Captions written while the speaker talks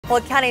Well,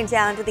 counting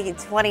down to the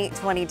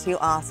 2022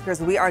 Oscars,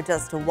 we are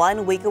just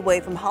 1 week away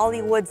from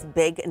Hollywood's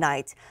big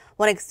night.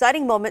 One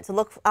exciting moment to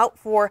look out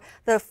for: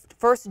 the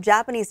first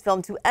Japanese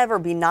film to ever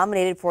be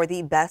nominated for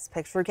the Best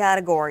Picture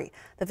category.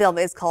 The film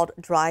is called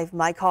Drive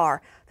My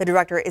Car. The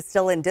director is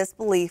still in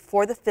disbelief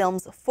for the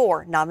film's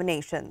 4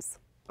 nominations.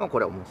 I'm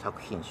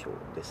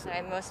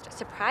most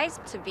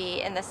surprised to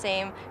be in the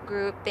same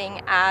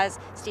grouping as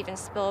Steven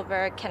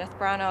Spielberg, Kenneth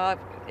Branagh,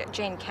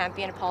 Jane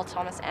Campion, Paul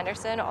Thomas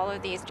Anderson. All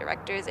of these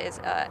directors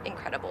is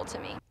incredible to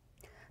me.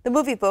 The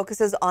movie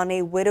focuses on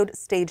a widowed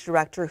stage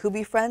director who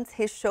befriends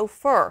his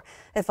chauffeur.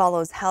 It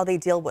follows how they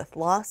deal with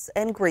loss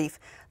and grief,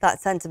 that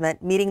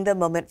sentiment meeting the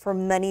moment for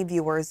many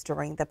viewers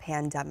during the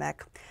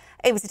pandemic.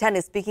 ABC 10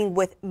 is speaking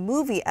with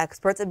movie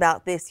experts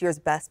about this year's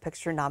Best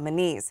Picture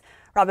nominees.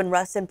 Robin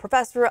Rustin,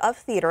 professor of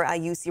theater at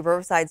UC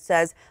Riverside,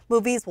 says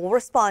movies will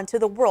respond to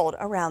the world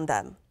around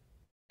them.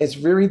 It's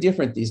very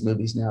different, these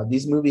movies now.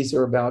 These movies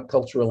are about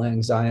cultural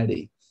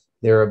anxiety.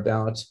 They're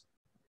about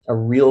a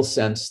real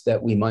sense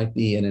that we might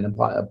be in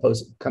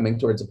coming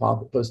towards a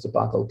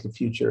post-apocalyptic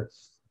future.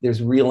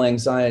 There's real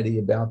anxiety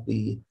about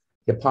the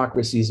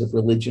hypocrisies of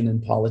religion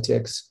and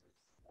politics,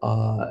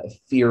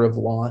 fear of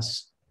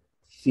loss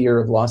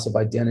of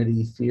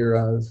identity, fear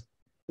of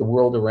the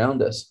world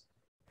around us.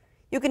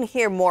 You can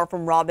hear more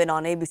from Robin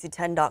on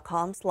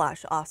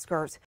abc10.com/Oscars.